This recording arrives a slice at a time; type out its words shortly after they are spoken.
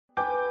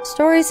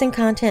Stories and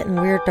content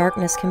in Weird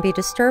Darkness can be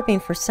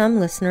disturbing for some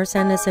listeners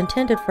and is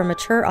intended for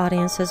mature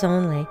audiences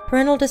only.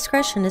 Parental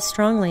discretion is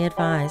strongly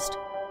advised.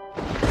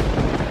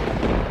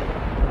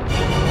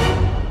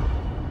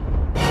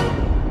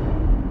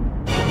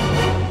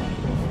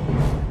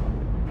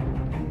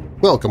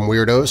 Welcome,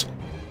 Weirdos!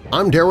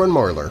 I'm Darren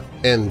Marlar,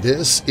 and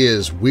this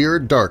is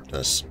Weird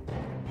Darkness.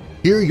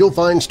 Here you'll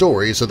find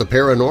stories of the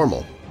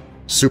paranormal,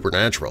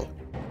 supernatural,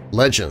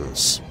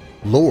 legends,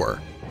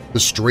 lore, the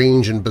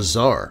strange and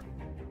bizarre,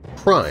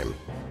 crime,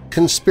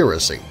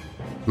 conspiracy,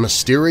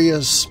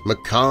 mysterious,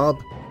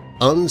 macabre,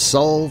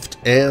 unsolved,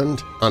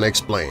 and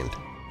unexplained.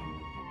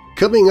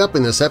 Coming up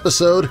in this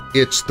episode,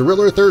 it's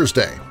Thriller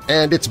Thursday,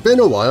 and it's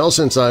been a while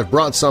since I've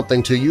brought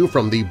something to you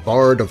from the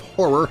Bard of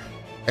Horror,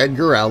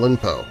 Edgar Allan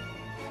Poe.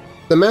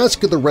 The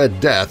Masque of the Red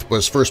Death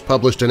was first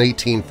published in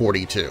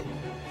 1842.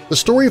 The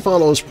story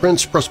follows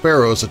Prince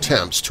Prospero's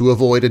attempts to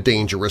avoid a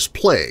dangerous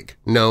plague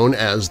known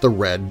as the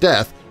Red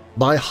Death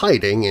by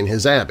hiding in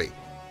his abbey.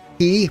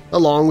 He,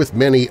 along with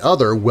many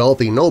other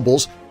wealthy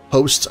nobles,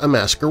 hosts a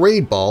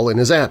masquerade ball in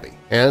his abbey,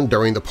 and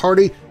during the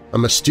party, a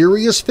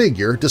mysterious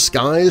figure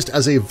disguised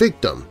as a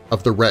victim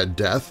of the Red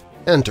Death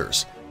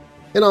enters.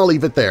 And I'll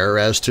leave it there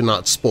as to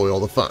not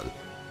spoil the fun.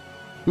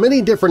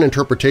 Many different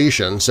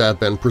interpretations have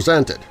been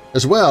presented,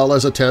 as well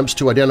as attempts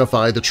to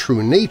identify the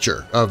true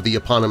nature of the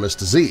eponymous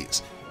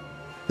disease.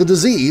 The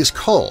disease,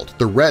 called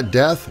the Red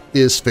Death,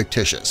 is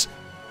fictitious.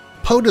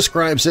 Poe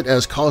describes it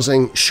as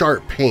causing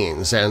sharp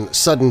pains and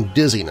sudden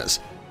dizziness,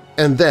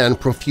 and then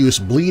profuse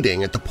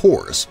bleeding at the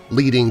pores,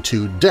 leading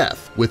to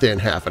death within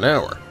half an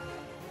hour.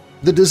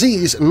 The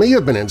disease may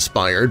have been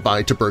inspired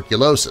by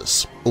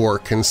tuberculosis, or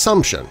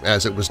consumption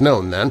as it was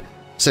known then,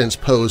 since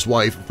Poe's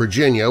wife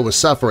Virginia was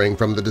suffering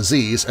from the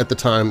disease at the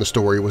time the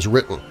story was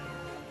written.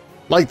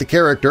 Like the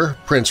character,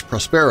 Prince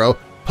Prospero,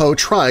 Poe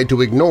tried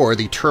to ignore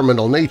the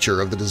terminal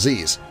nature of the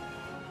disease.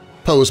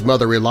 Poe's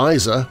mother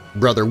Eliza,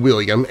 brother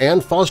William,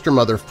 and foster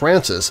mother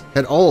Frances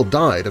had all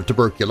died of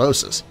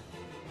tuberculosis.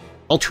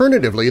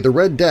 Alternatively, the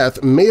Red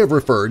Death may have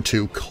referred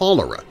to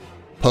cholera.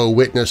 Poe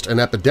witnessed an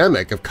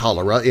epidemic of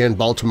cholera in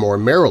Baltimore,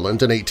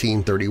 Maryland in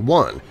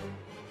 1831.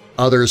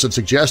 Others have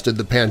suggested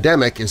the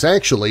pandemic is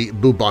actually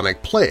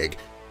bubonic plague,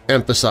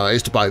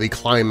 emphasized by the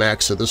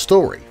climax of the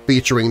story,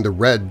 featuring the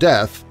Red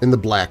Death in the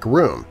Black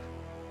Room.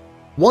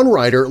 One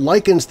writer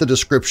likens the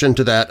description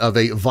to that of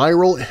a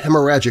viral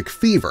hemorrhagic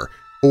fever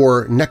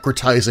or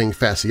necrotizing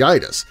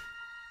fasciitis.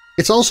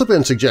 It's also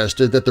been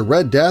suggested that the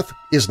Red Death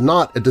is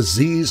not a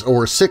disease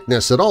or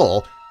sickness at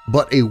all,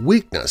 but a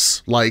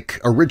weakness like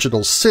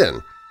original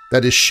sin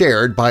that is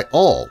shared by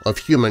all of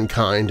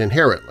humankind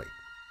inherently.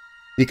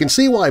 You can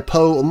see why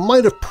Poe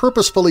might have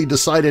purposefully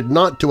decided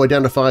not to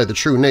identify the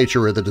true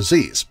nature of the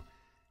disease.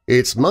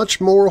 It's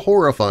much more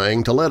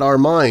horrifying to let our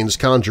minds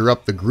conjure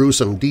up the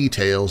gruesome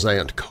details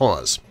and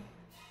cause.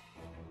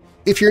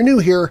 If you're new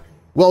here,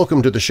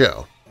 welcome to the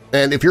show,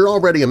 and if you're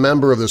already a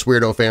member of this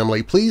weirdo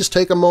family, please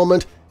take a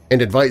moment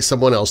and invite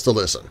someone else to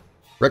listen.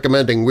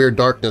 Recommending Weird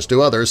Darkness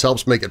to others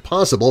helps make it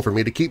possible for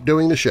me to keep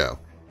doing the show.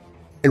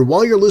 And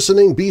while you're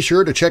listening, be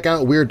sure to check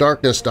out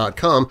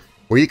WeirdDarkness.com,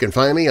 where you can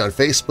find me on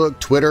Facebook,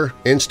 Twitter,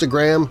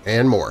 Instagram,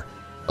 and more,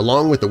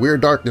 along with the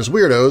Weird Darkness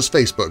Weirdos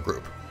Facebook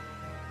group.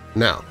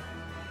 Now,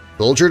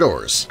 hold your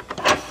doors,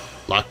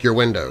 lock your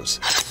windows,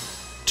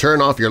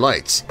 turn off your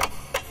lights,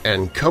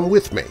 and come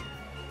with me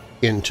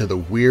into the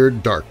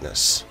Weird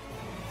Darkness.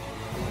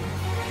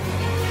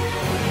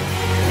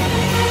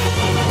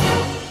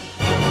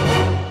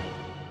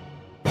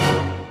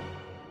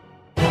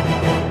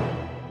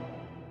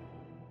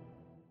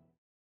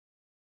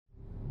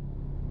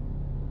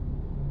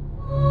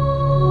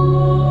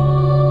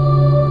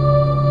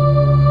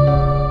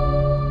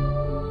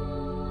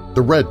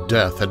 The Red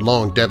Death had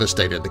long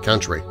devastated the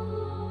country.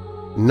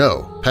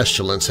 No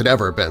pestilence had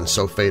ever been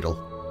so fatal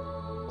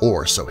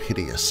or so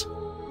hideous.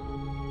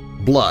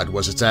 Blood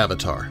was its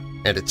avatar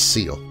and its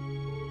seal,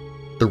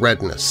 the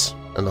redness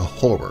and the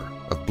horror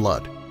of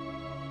blood.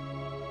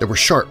 There were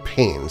sharp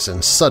pains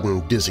and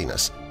sudden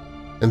dizziness,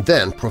 and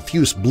then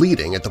profuse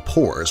bleeding at the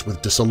pores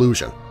with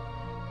dissolution.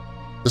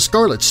 The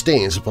scarlet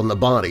stains upon the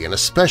body and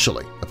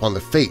especially upon the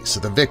face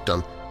of the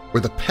victim were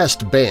the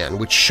pest ban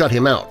which shut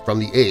him out from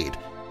the aid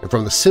and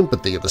from the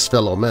sympathy of his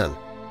fellow men.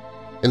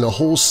 In the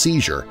whole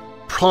seizure,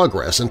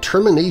 progress, and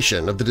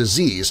termination of the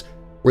disease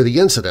were the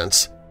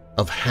incidents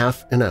of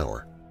half an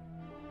hour.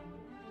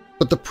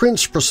 But the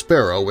Prince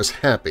Prospero was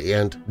happy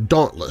and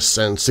dauntless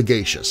and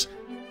sagacious.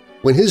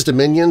 When his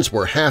dominions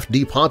were half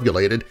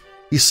depopulated,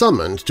 he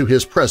summoned to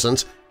his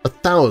presence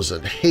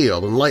 1,000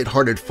 hale and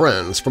light-hearted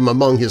friends from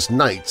among his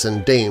knights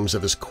and dames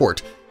of his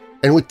court,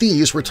 and with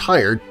these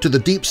retired to the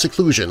deep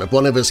seclusion of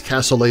one of his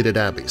castellated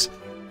abbeys.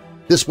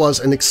 This was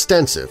an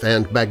extensive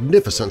and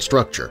magnificent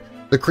structure,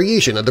 the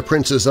creation of the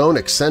prince's own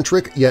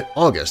eccentric yet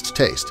august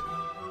taste.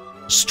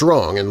 A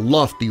strong and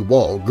lofty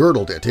wall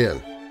girdled it in.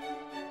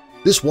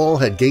 This wall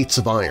had gates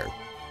of iron.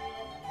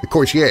 The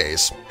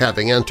courtiers,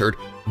 having entered,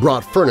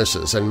 brought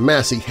furnaces and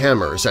massy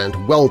hammers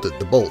and welded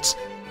the bolts.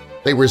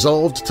 They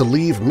resolved to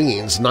leave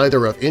means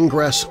neither of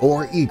ingress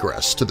or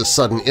egress to the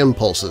sudden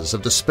impulses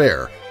of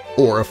despair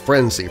or of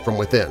frenzy from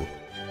within.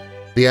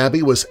 The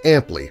abbey was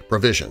amply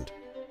provisioned.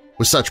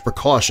 With such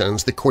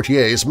precautions, the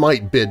courtiers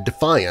might bid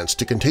defiance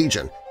to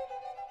contagion.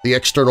 The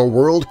external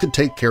world could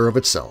take care of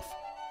itself.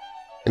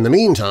 In the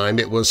meantime,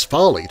 it was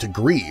folly to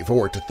grieve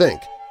or to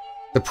think.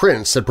 The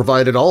prince had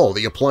provided all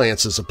the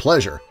appliances of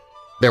pleasure.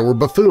 There were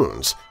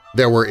buffoons,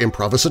 there were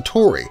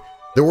improvisatori,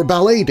 there were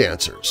ballet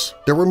dancers,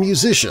 there were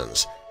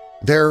musicians,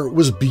 there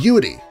was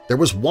beauty, there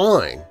was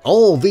wine.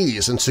 All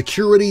these and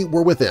security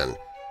were within.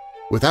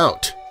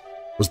 Without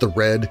was the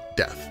Red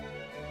Death.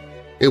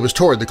 It was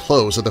toward the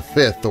close of the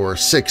 5th or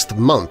 6th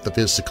month of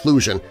his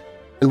seclusion,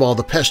 and while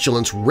the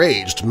pestilence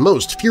raged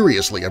most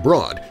furiously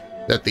abroad,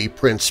 that the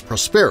Prince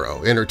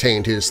Prospero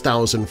entertained his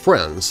 1,000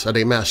 friends at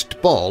a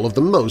masked ball of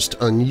the most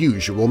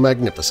unusual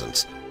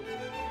magnificence.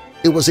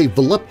 It was a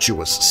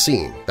voluptuous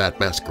scene, that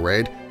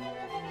masquerade.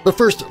 But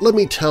first let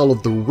me tell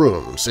of the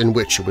rooms in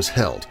which it was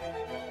held.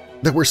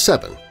 There were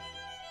 7.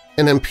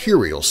 An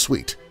imperial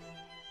suite.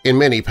 In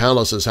many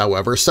palaces,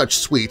 however, such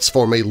suites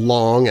form a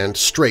long and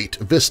straight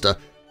vista,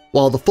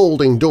 while the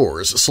folding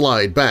doors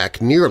slide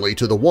back nearly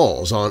to the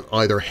walls on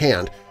either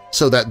hand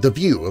so that the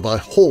view of a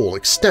whole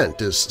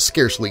extent is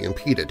scarcely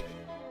impeded.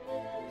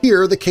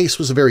 Here the case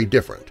was very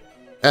different,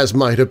 as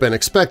might have been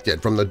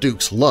expected from the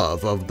Duke's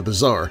love of the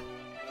bizarre.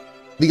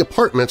 The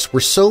apartments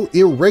were so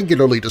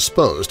irregularly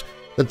disposed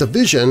that the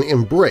vision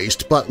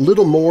embraced but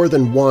little more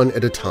than one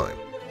at a time.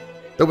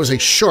 There was a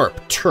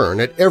sharp turn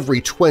at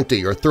every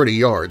 20 or 30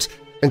 yards,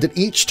 and at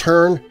each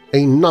turn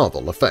a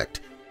novel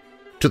effect.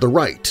 To the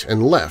right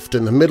and left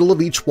in the middle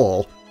of each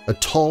wall, a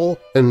tall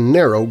and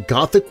narrow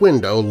Gothic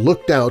window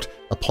looked out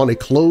upon a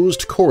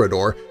closed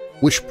corridor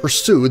which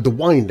pursued the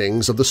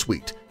windings of the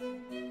suite.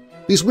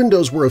 These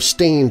windows were of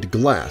stained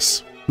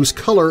glass, whose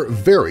color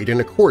varied in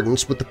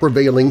accordance with the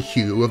prevailing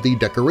hue of the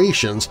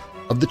decorations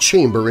of the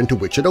chamber into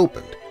which it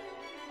opened.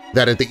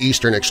 That at the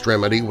eastern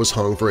extremity was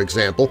hung, for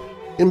example,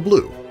 in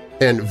blue,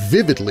 and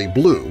vividly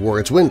blue were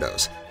its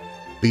windows.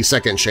 The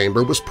second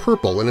chamber was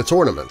purple in its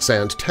ornaments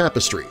and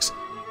tapestries,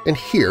 and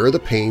here the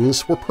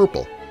panes were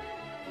purple.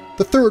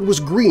 The third was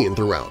green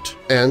throughout,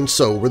 and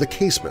so were the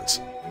casements.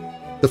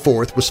 The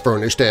fourth was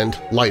furnished and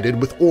lighted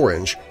with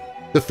orange,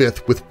 the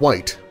fifth with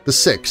white, the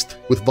sixth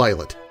with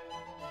violet.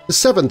 The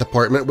seventh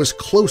apartment was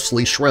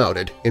closely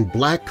shrouded in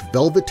black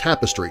velvet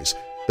tapestries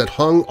that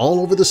hung all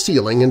over the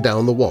ceiling and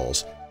down the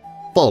walls,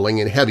 falling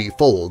in heavy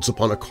folds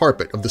upon a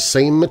carpet of the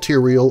same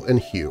material and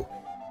hue.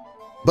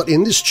 But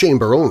in this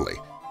chamber only,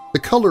 the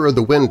color of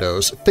the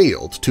windows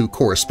failed to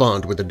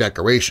correspond with the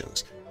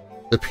decorations.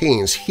 The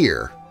panes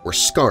here were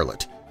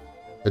scarlet,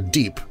 a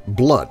deep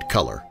blood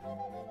color.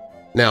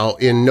 Now,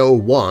 in no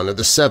one of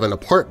the 7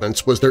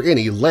 apartments was there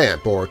any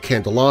lamp or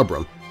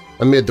candelabrum,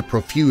 amid the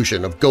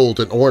profusion of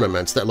golden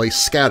ornaments that lay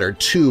scattered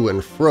to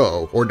and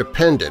fro or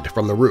depended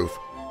from the roof.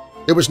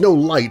 There was no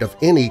light of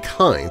any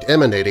kind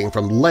emanating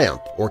from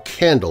lamp or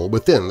candle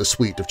within the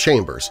suite of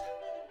chambers.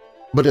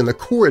 But in the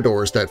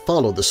corridors that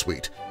followed the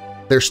suite,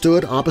 there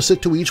stood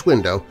opposite to each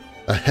window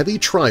a heavy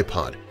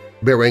tripod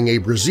bearing a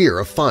brazier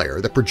of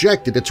fire that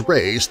projected its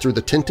rays through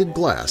the tinted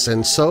glass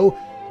and so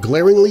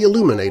glaringly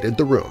illuminated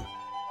the room.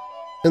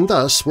 And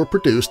thus were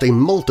produced a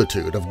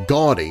multitude of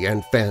gaudy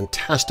and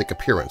fantastic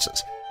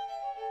appearances.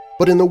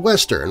 But in the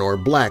western or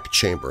black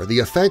chamber the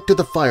effect of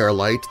the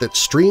firelight that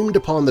streamed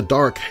upon the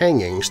dark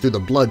hangings through the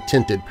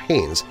blood-tinted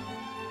panes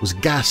was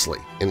ghastly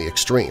in the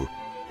extreme,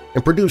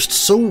 and produced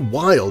so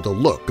wild a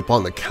look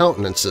upon the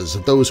countenances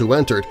of those who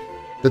entered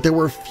that there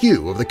were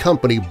few of the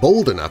company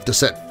bold enough to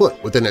set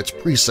foot within its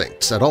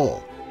precincts at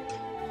all.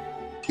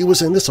 It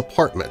was in this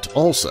apartment,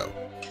 also,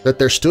 that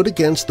there stood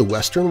against the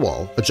western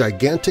wall a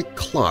gigantic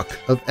clock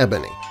of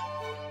ebony.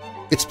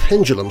 Its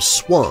pendulum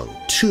swung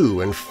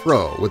to and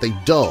fro with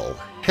a dull,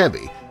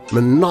 heavy,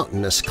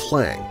 monotonous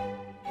clang,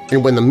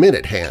 and when the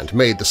minute hand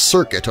made the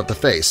circuit of the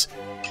face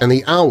and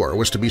the hour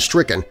was to be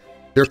stricken,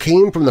 there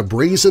came from the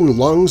brazen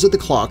lungs of the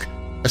clock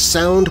a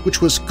sound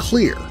which was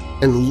clear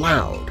and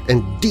loud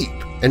and deep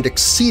and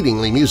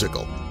exceedingly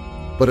musical,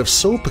 but of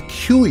so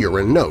peculiar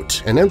a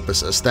note and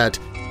emphasis that,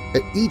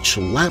 at each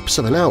lapse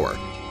of an hour,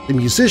 the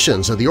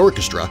musicians of the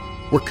orchestra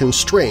were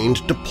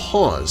constrained to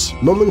pause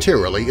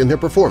momentarily in their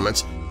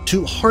performance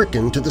to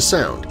hearken to the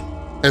sound,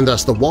 and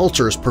thus the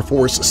waltzers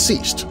perforce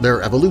ceased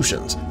their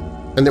evolutions,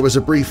 and there was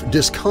a brief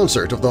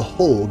disconcert of the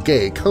whole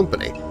gay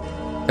company.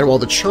 And while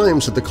the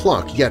chimes of the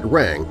clock yet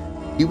rang,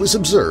 it was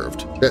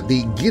observed that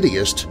the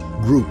giddiest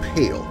grew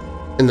pale,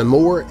 and the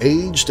more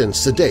aged and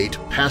sedate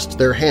passed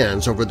their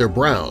hands over their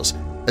brows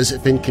as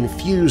if in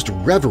confused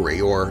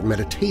reverie or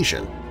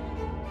meditation.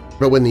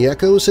 But when the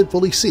echoes had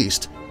fully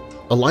ceased,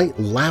 a light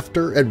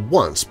laughter at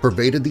once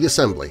pervaded the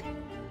assembly.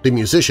 The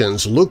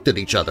musicians looked at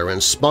each other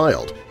and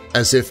smiled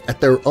as if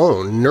at their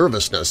own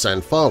nervousness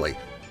and folly,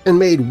 and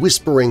made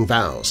whispering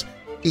vows,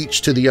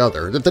 each to the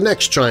other, that the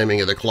next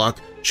chiming of the clock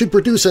should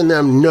produce in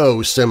them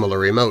no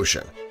similar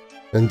emotion.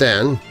 And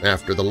then,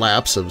 after the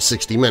lapse of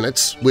 60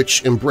 minutes,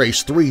 which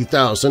embrace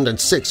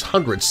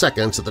 3,600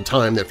 seconds at the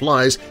time that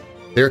flies,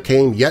 there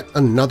came yet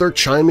another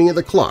chiming of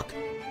the clock,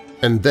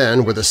 and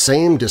then were the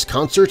same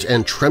disconcert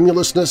and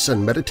tremulousness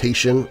and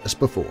meditation as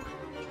before.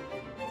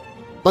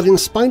 But in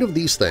spite of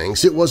these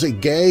things, it was a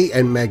gay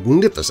and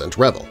magnificent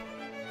revel.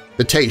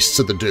 The tastes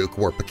of the Duke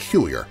were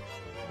peculiar.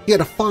 He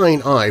had a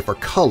fine eye for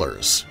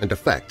colors and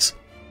effects.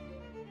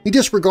 He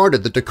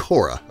disregarded the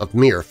decora of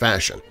mere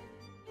fashion.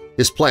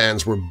 His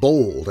plans were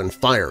bold and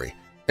fiery,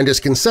 and his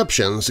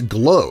conceptions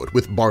glowed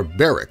with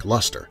barbaric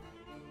luster.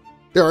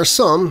 There are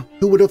some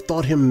who would have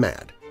thought him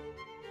mad.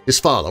 His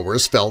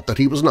followers felt that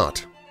he was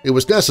not. It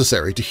was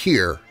necessary to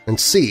hear and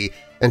see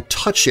and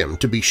touch him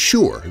to be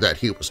sure that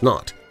he was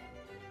not.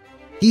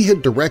 He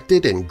had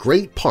directed in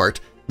great part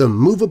the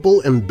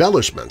movable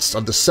embellishments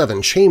of the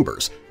 7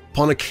 chambers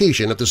upon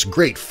occasion of this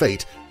great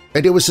fete,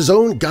 and it was his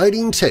own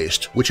guiding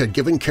taste which had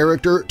given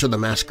character to the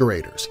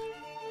masqueraders.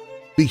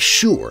 Be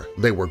sure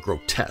they were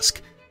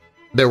grotesque.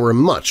 There were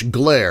much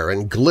glare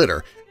and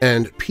glitter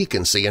and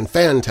piquancy and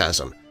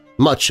phantasm,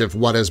 much of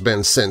what has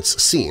been since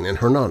seen in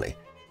Hernani.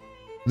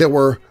 There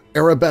were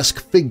arabesque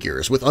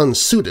figures with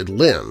unsuited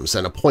limbs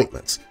and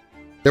appointments.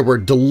 There were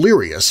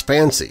delirious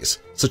fancies,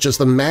 such as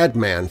the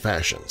madman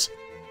fashions.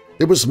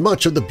 There was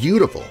much of the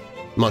beautiful,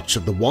 much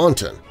of the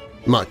wanton,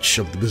 much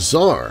of the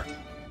bizarre,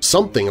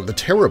 something of the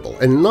terrible,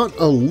 and not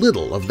a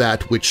little of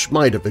that which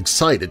might have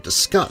excited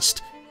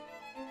disgust.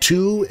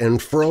 To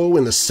and fro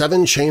in the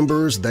 7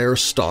 chambers there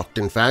stalked,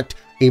 in fact,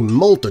 a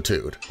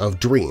multitude of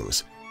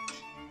dreams.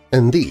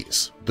 And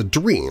these, the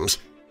dreams,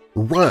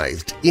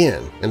 writhed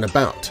in and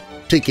about,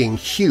 taking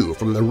hue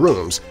from the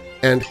rooms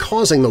and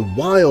causing the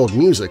wild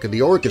music of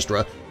the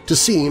orchestra to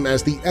seem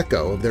as the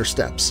echo of their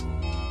steps.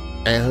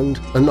 And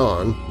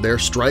anon there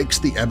strikes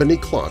the ebony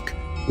clock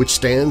which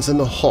stands in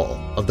the hall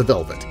of the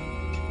velvet,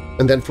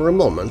 and then for a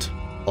moment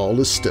all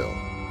is still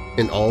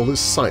and all is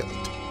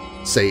silent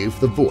save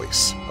the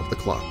voice of the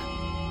clock.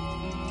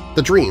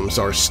 The dreams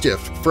are stiff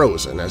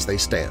frozen as they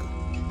stand,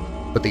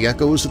 but the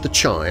echoes of the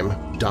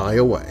chime die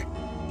away.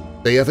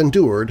 They have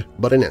endured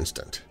but an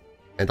instant,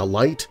 and a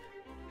light,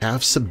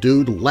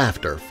 half-subdued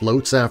laughter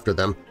floats after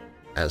them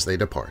as they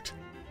depart.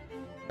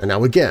 And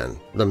now again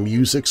the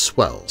music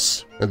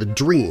swells, and the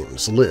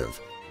dreams live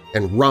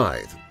and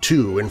writhe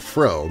to and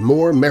fro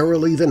more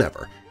merrily than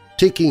ever,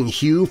 taking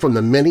hue from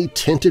the many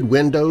tinted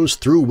windows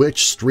through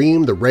which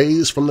stream the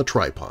rays from the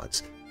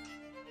tripods.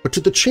 But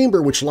to the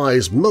chamber which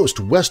lies most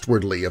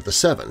westwardly of the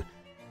 7,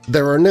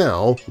 there are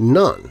now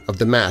none of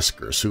the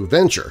maskers who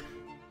venture,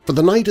 for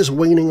the night is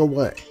waning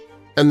away,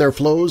 and there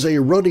flows a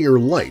ruddier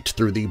light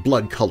through the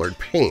blood-colored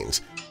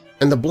panes,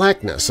 and the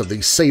blackness of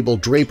the sable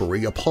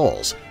drapery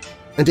appalls,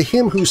 and to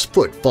him whose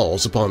foot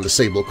falls upon the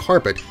sable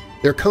carpet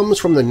there comes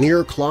from the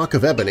near clock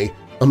of ebony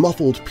a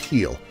muffled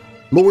peal,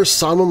 more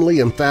solemnly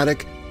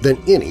emphatic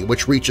than any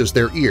which reaches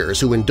their ears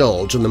who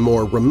indulge in the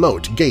more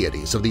remote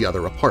gaieties of the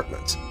other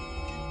apartments.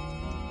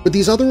 But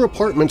these other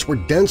apartments were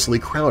densely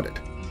crowded,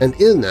 and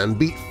in them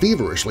beat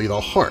feverishly the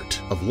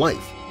heart of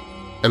life,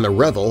 and the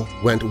revel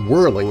went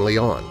whirlingly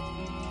on,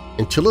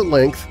 until at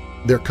length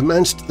there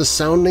commenced the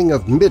sounding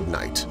of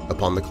midnight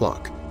upon the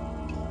clock,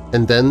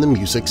 and then the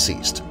music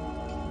ceased.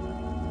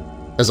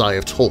 As I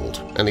have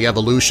told, and the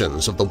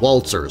evolutions of the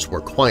waltzers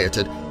were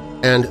quieted,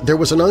 and there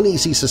was an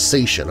uneasy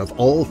cessation of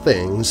all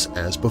things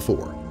as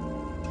before.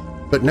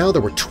 But now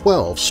there were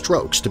 12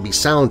 strokes to be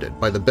sounded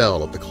by the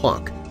bell of the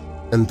clock,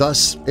 and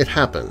thus it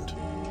happened,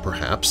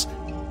 perhaps,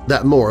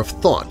 that more of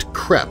thought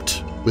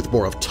crept with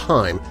more of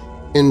time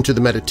into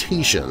the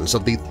meditations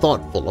of the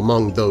thoughtful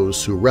among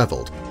those who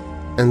reveled,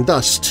 and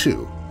thus,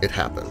 too, it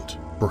happened,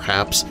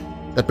 perhaps,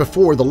 that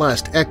before the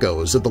last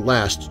echoes of the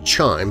last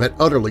chime had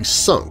utterly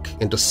sunk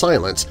into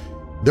silence,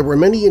 there were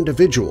many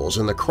individuals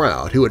in the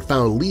crowd who had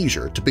found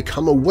leisure to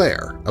become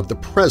aware of the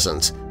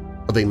presence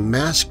of a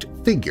masked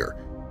figure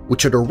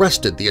which had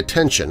arrested the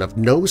attention of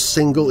no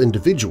single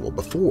individual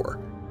before.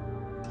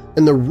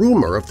 And the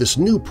rumor of this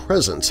new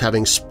presence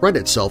having spread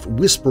itself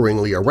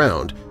whisperingly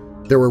around,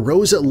 there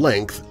arose at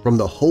length from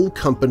the whole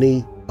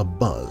company a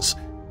buzz,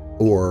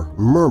 or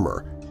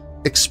murmur,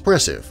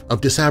 expressive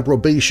of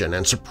disapprobation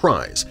and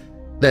surprise,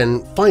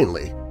 then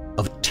finally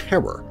of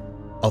terror,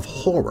 of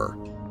horror,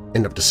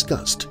 and of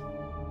disgust.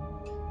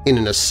 In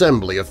an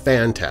assembly of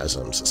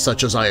phantasms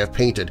such as I have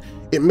painted,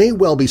 it may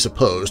well be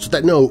supposed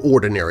that no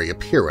ordinary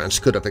appearance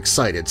could have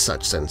excited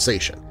such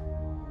sensation.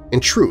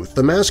 In truth,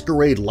 the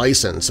masquerade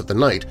license of the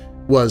night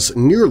was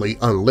nearly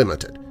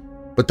unlimited,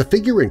 but the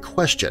figure in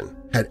question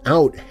had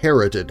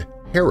out-Heroded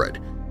Herod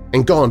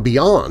and gone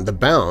beyond the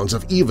bounds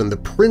of even the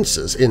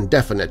prince's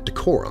indefinite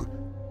decorum.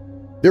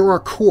 There are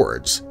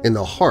chords in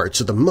the hearts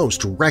of the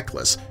most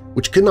reckless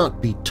which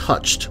cannot be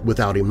touched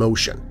without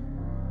emotion,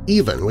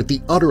 even with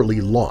the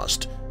utterly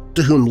lost,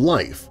 to whom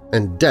life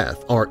and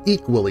death are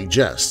equally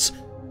jests.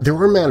 There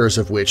are matters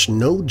of which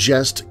no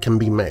jest can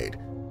be made.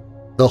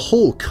 The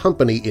whole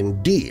company,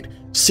 indeed,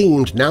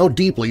 seemed now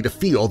deeply to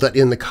feel that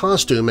in the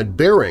costume and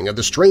bearing of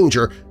the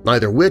stranger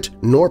neither wit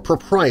nor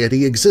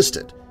propriety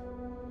existed.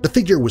 The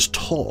figure was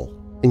tall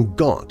and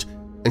gaunt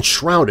and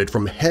shrouded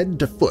from head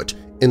to foot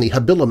in the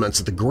habiliments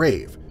of the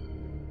grave.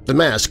 The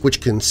mask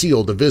which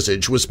concealed the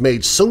visage was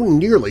made so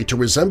nearly to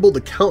resemble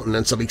the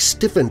countenance of a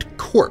stiffened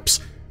corpse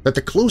that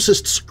the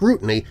closest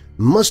scrutiny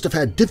must have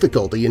had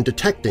difficulty in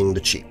detecting the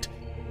cheat.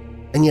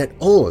 And yet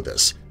all of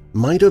this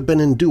might have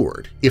been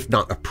endured, if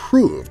not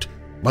approved,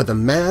 by the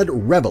mad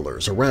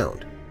revelers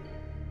around.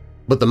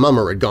 But the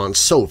mummer had gone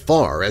so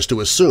far as to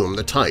assume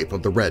the type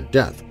of the Red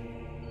Death.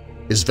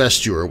 His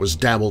vesture was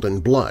dabbled in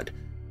blood,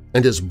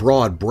 and his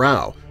broad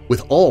brow,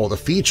 with all the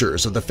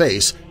features of the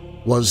face,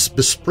 was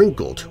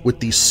besprinkled with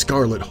the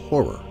scarlet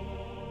horror.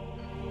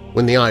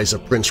 When the eyes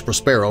of Prince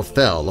Prospero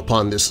fell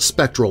upon this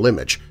spectral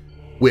image,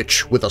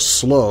 which, with a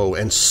slow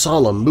and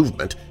solemn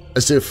movement,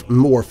 as if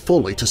more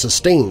fully to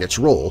sustain its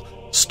role,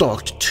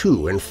 stalked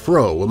to and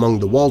fro among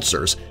the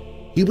waltzers,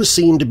 he was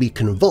seen to be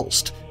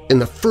convulsed in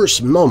the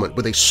first moment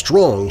with a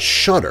strong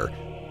shudder,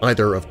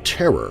 either of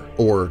terror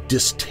or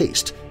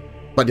distaste,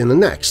 but in the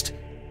next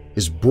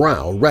his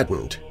brow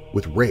reddened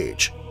with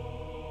rage.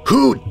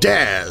 "Who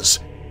dares?"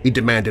 he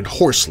demanded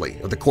hoarsely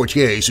of the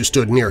courtiers who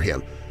stood near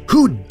him.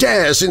 "Who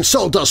dares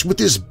insult us with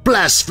this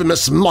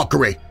blasphemous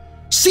mockery?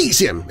 Seize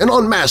him and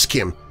unmask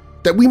him,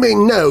 that we may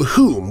know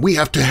whom we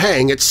have to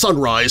hang at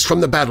sunrise from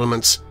the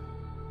battlements."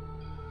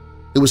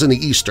 It was in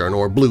the eastern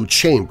or blue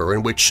chamber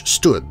in which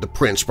stood the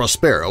Prince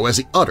Prospero as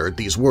he uttered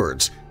these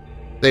words.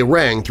 They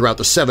rang throughout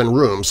the 7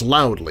 rooms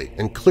loudly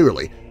and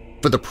clearly,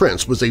 for the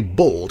prince was a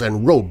bold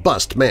and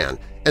robust man,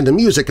 and the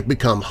music had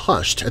become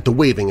hushed at the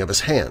waving of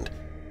his hand.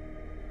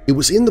 It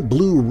was in the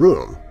blue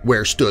room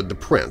where stood the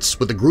prince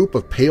with a group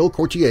of pale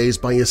courtiers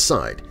by his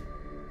side.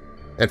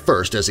 At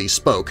first, as he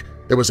spoke,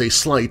 there was a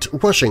slight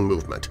rushing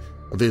movement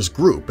of his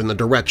group in the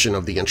direction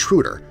of the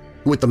intruder,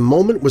 who at the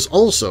moment was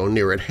also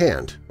near at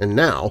hand and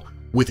now,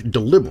 with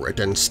deliberate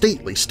and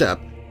stately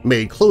step,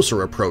 made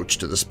closer approach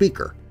to the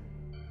speaker.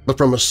 But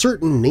from a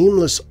certain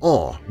nameless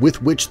awe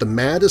with which the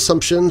mad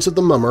assumptions of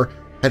the mummer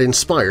had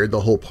inspired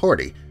the whole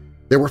party,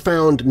 there were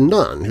found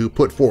none who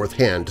put forth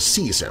hand to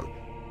seize him,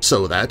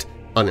 so that,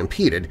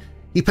 unimpeded,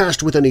 he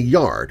passed within a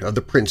yard of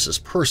the prince's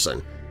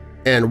person,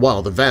 and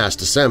while the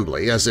vast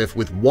assembly, as if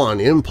with one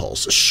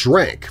impulse,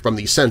 shrank from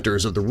the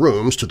centers of the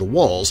rooms to the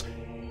walls,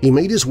 he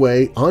made his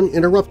way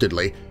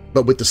uninterruptedly,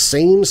 but with the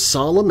same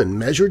solemn and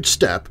measured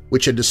step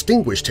which had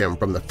distinguished him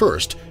from the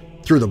first,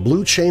 through the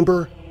blue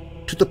chamber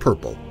to the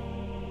purple,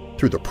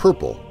 through the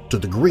purple to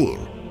the green,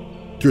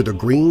 through the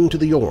green to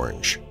the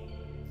orange,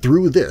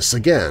 through this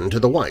again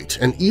to the white,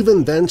 and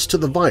even thence to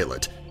the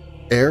violet,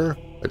 ere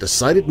a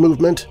decided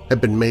movement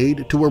had been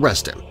made to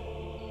arrest him.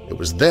 It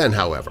was then,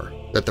 however,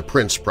 that the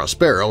Prince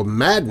Prospero,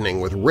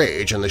 maddening with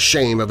rage and the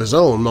shame of his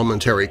own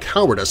momentary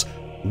cowardice,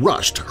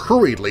 rushed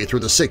hurriedly through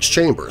the 6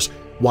 chambers,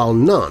 while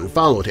none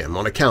followed him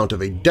on account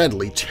of a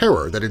deadly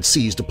terror that had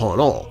seized upon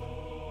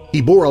all.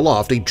 He bore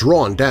aloft a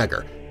drawn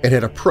dagger and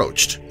had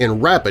approached, in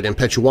rapid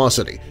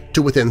impetuosity,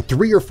 to within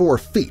 3 or 4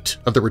 feet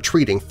of the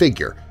retreating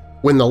figure,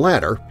 when the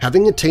latter,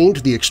 having attained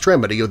the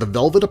extremity of the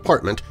velvet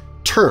apartment,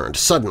 turned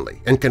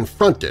suddenly and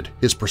confronted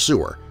his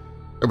pursuer.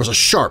 There was a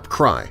sharp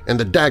cry, and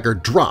the dagger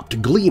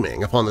dropped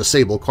gleaming upon the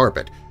sable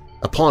carpet,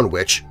 upon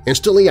which,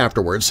 instantly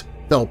afterwards,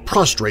 fell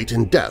prostrate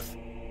in death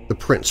the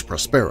Prince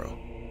Prospero.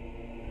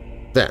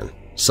 Then,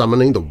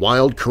 summoning the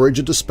wild courage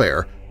of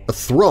despair, a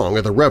throng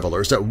of the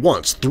revelers at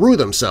once threw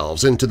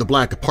themselves into the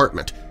black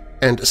apartment,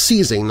 and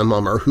seizing the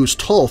mummer whose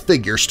tall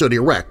figure stood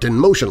erect and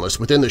motionless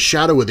within the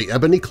shadow of the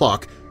ebony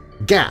clock,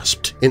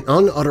 gasped in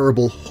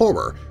unutterable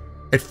horror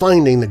at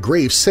finding the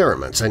grave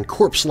cerements and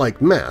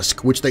corpse-like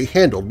mask which they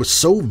handled with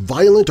so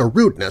violent a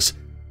rudeness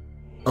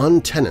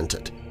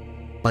untenanted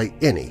by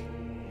any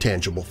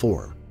tangible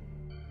form.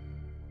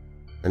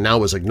 And now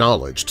was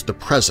acknowledged the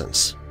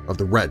presence of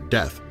the Red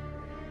Death.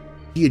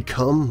 He had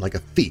come like a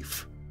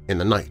thief in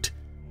the night,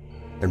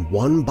 and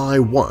one by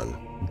one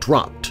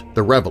dropped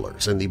the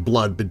revelers in the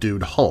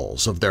blood-bedewed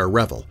halls of their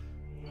revel,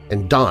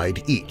 and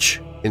died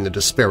each in the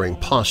despairing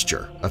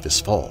posture of his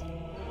fall.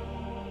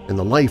 And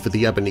the life of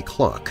the ebony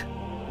clock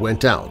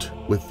went out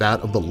with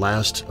that of the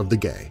last of the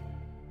gay,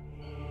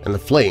 and the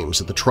flames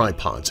of the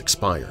tripods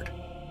expired,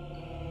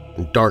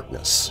 and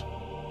darkness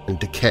and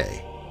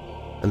decay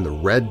and the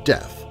Red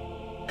Death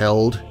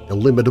held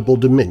illimitable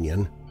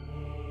dominion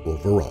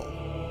over all.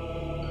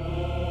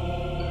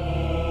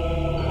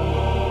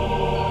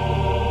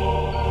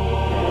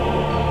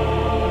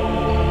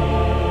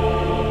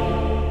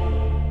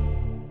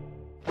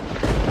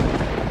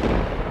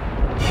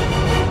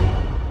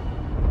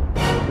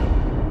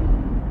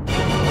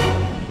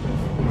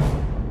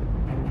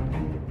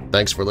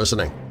 Thanks for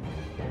listening.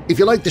 If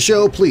you like the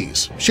show,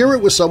 please share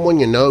it with someone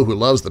you know who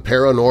loves the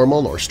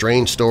paranormal or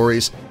strange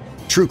stories,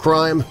 true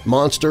crime,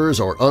 monsters,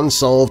 or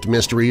unsolved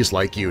mysteries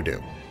like you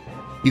do.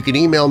 You can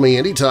email me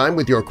anytime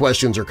with your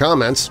questions or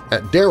comments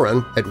at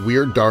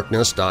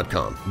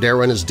darren@weirddarkness.com.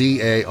 Darren is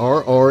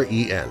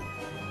D-A-R-R-E-N.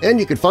 And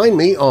you can find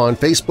me on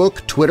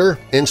Facebook, Twitter,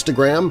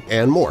 Instagram,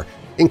 and more,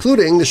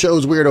 including the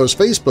show's Weirdos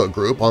Facebook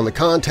group on the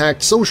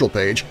Contact Social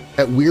page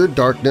at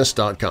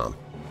weirddarkness.com.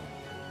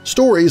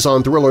 Stories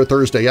on Thriller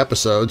Thursday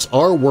episodes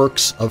are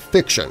works of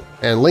fiction,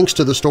 and links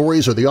to the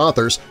stories or the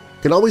authors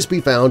can always be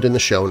found in the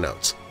show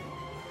notes.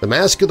 The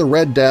Masque of the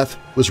Red Death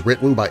was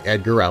written by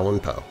Edgar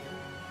Allan Poe.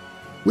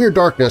 Weird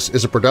Darkness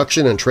is a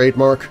production and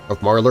trademark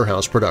of Marlar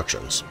House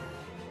Productions.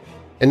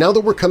 And now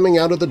that we're coming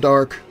out of the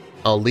dark,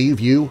 I'll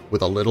leave you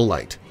with a little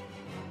light.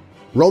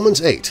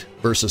 Romans 8,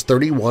 verses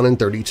 31 and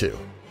 32.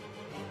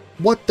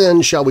 What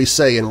then shall we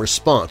say in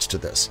response to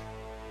this?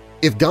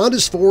 If God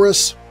is for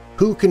us,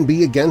 who can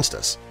be against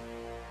us?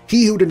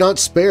 He who did not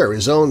spare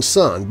his own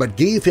Son, but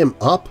gave him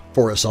up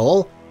for us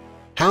all,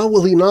 how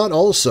will he not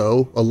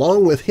also,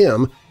 along with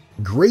him,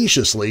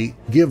 graciously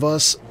give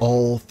us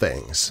all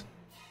things?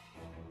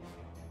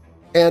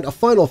 And a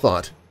final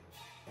thought.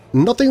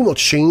 Nothing will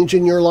change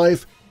in your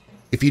life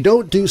if you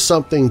don't do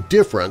something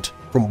different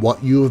from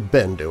what you have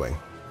been doing.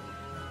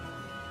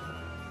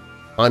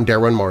 I'm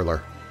Darren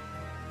Marlar.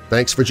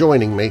 Thanks for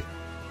joining me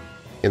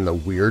in the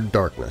Weird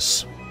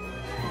Darkness.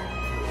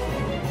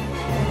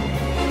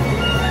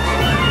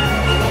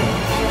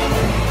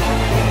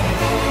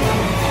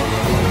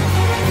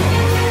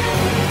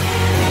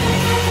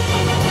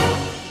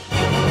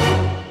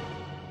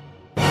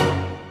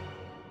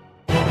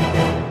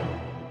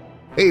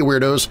 Hey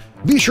Weirdos!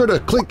 Be sure to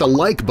click the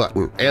like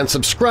button and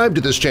subscribe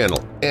to this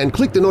channel and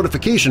click the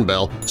notification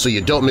bell so you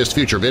don't miss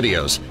future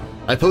videos.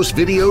 I post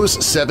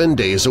videos 7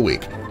 days a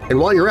week. And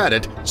while you're at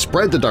it,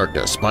 spread the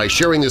darkness by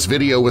sharing this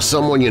video with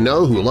someone you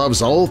know who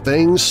loves all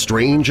things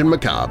strange and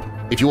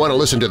macabre. If you want to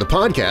listen to the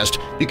podcast,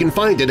 you can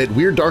find it at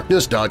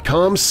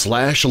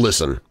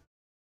WeirdDarkness.com/listen.